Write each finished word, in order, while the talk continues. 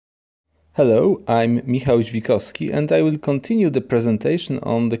Hello, I'm Michał Dźwikowski and I will continue the presentation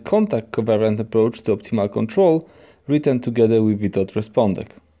on the contact covariant approach to optimal control written together with Witold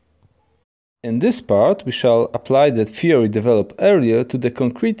Respondek. In this part, we shall apply the theory developed earlier to the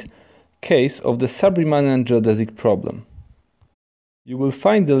concrete case of the sub-Riemannian geodesic problem. You will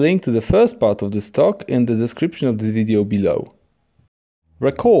find the link to the first part of this talk in the description of this video below.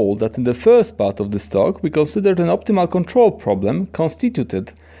 Recall that in the first part of this talk we considered an optimal control problem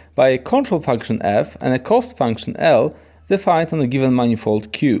constituted by a control function f and a cost function L defined on a given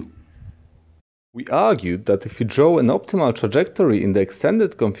manifold Q. We argued that if we draw an optimal trajectory in the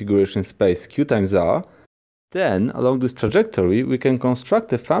extended configuration space Q times R, then along this trajectory we can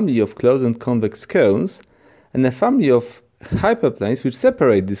construct a family of closed and convex cones and a family of hyperplanes which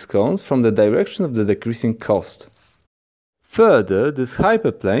separate these cones from the direction of the decreasing cost. Further, these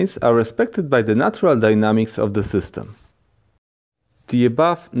hyperplanes are respected by the natural dynamics of the system. The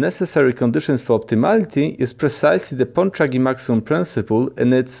above necessary conditions for optimality is precisely the Pontryagin maximum principle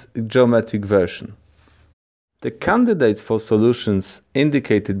in its geometric version. The candidates for solutions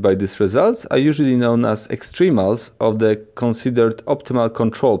indicated by these results are usually known as extremals of the considered optimal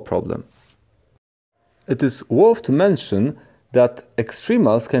control problem. It is worth to mention that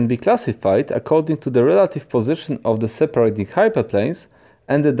extremals can be classified according to the relative position of the separating hyperplanes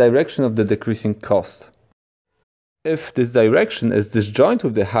and the direction of the decreasing cost. If this direction is disjoint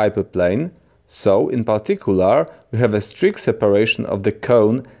with the hyperplane, so in particular we have a strict separation of the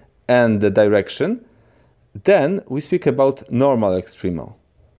cone and the direction, then we speak about normal extremal.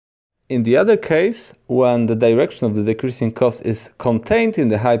 In the other case, when the direction of the decreasing cost is contained in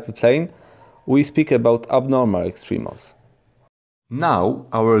the hyperplane, we speak about abnormal extremals. Now,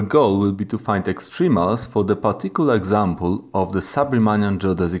 our goal will be to find extremals for the particular example of the sub-Riemannian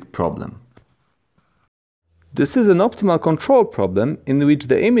geodesic problem. This is an optimal control problem in which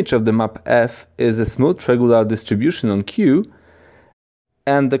the image of the map F is a smooth regular distribution on Q,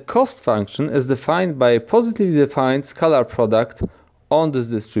 and the cost function is defined by a positively defined scalar product on this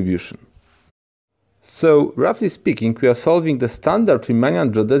distribution. So, roughly speaking, we are solving the standard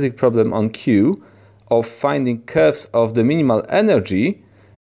Riemannian geodesic problem on Q of finding curves of the minimal energy,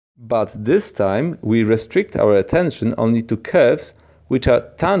 but this time we restrict our attention only to curves which are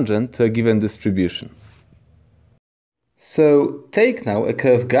tangent to a given distribution. So take now a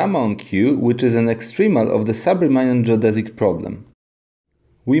curve gamma on Q, which is an extremal of the sub-Riemannian geodesic problem.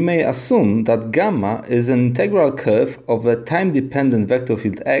 We may assume that gamma is an integral curve of a time-dependent vector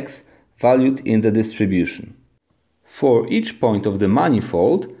field x valued in the distribution. For each point of the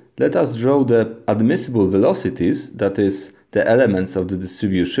manifold, let us draw the admissible velocities, that is, the elements of the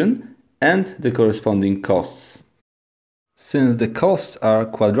distribution, and the corresponding costs. Since the costs are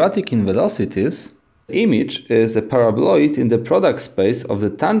quadratic in velocities, the image is a paraboloid in the product space of the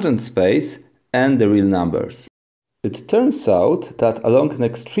tangent space and the real numbers. It turns out that along an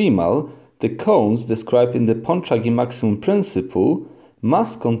extremal, the cones described in the Pontryagin maximum principle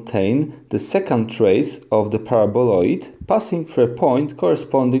must contain the second trace of the paraboloid passing through a point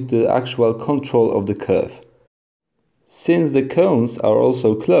corresponding to the actual control of the curve. Since the cones are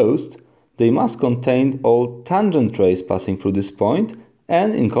also closed, they must contain all tangent rays passing through this point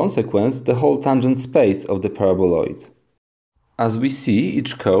and, in consequence, the whole tangent space of the paraboloid. As we see,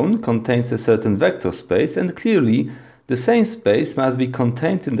 each cone contains a certain vector space, and clearly the same space must be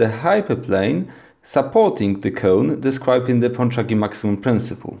contained in the hyperplane supporting the cone described in the Pontryagin maximum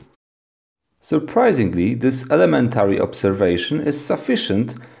principle. Surprisingly, this elementary observation is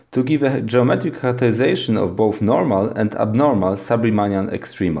sufficient to give a geometric characterization of both normal and abnormal sub-Riemannian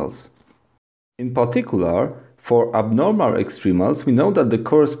extremals. In particular, for abnormal extremals, we know that the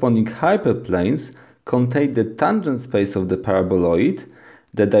corresponding hyperplanes contain the tangent space of the paraboloid,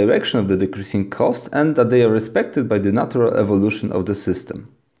 the direction of the decreasing cost, and that they are respected by the natural evolution of the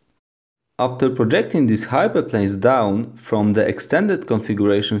system. After projecting these hyperplanes down from the extended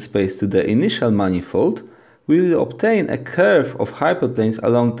configuration space to the initial manifold, we will obtain a curve of hyperplanes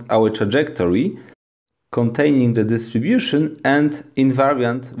along our trajectory containing the distribution and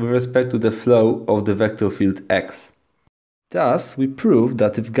invariant with respect to the flow of the vector field x. Thus, we prove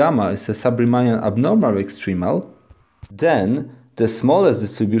that if gamma is a sub-Riemannian abnormal extremal, then the smallest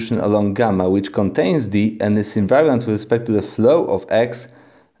distribution along gamma which contains d and is invariant with respect to the flow of x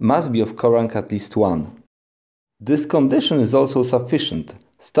must be of corank at least 1. This condition is also sufficient.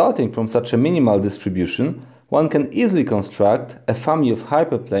 Starting from such a minimal distribution, one can easily construct a family of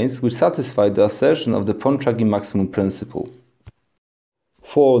hyperplanes which satisfy the assertion of the Pontryagin maximum principle.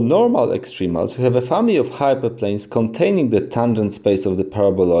 For normal extremals, we have a family of hyperplanes containing the tangent space of the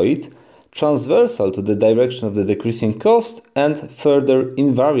paraboloid, transversal to the direction of the decreasing cost and further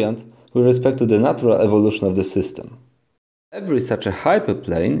invariant with respect to the natural evolution of the system. Every such a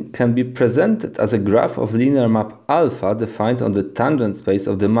hyperplane can be presented as a graph of linear map alpha defined on the tangent space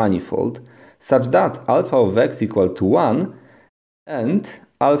of the manifold, such that alpha of x equal to 1 and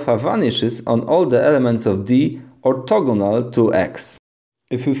alpha vanishes on all the elements of D orthogonal to x.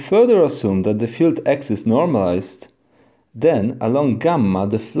 If we further assume that the field x is normalized, then along gamma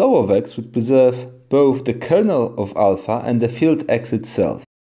the flow of x should preserve both the kernel of alpha and the field x itself.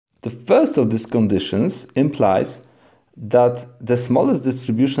 The first of these conditions implies that the smallest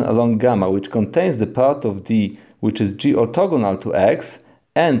distribution along gamma, which contains the part of D which is G orthogonal to x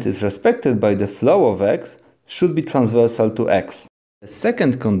and is respected by the flow of x, should be transversal to x. The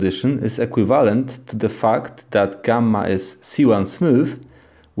second condition is equivalent to the fact that gamma is C1 smooth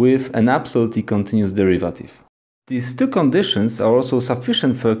with an absolutely continuous derivative. These two conditions are also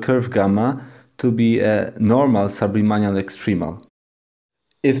sufficient for a curve gamma to be a normal sub-Riemannian extremal.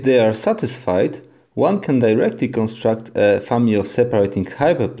 If they are satisfied, one can directly construct a family of separating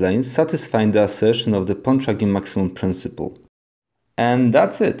hyperplanes satisfying the assertion of the Pontryagin maximum principle. And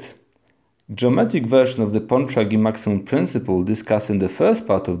that's it. Geometric version of the Pontryagin maximum principle discussed in the first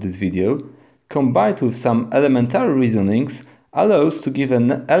part of this video, combined with some elementary reasonings, allows to give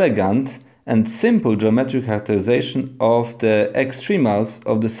an elegant and simple geometric characterization of the extremals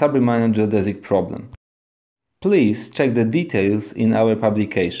of the sub-Riemannian geodesic problem. Please check the details in our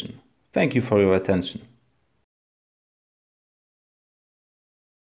publication. Thank you for your attention.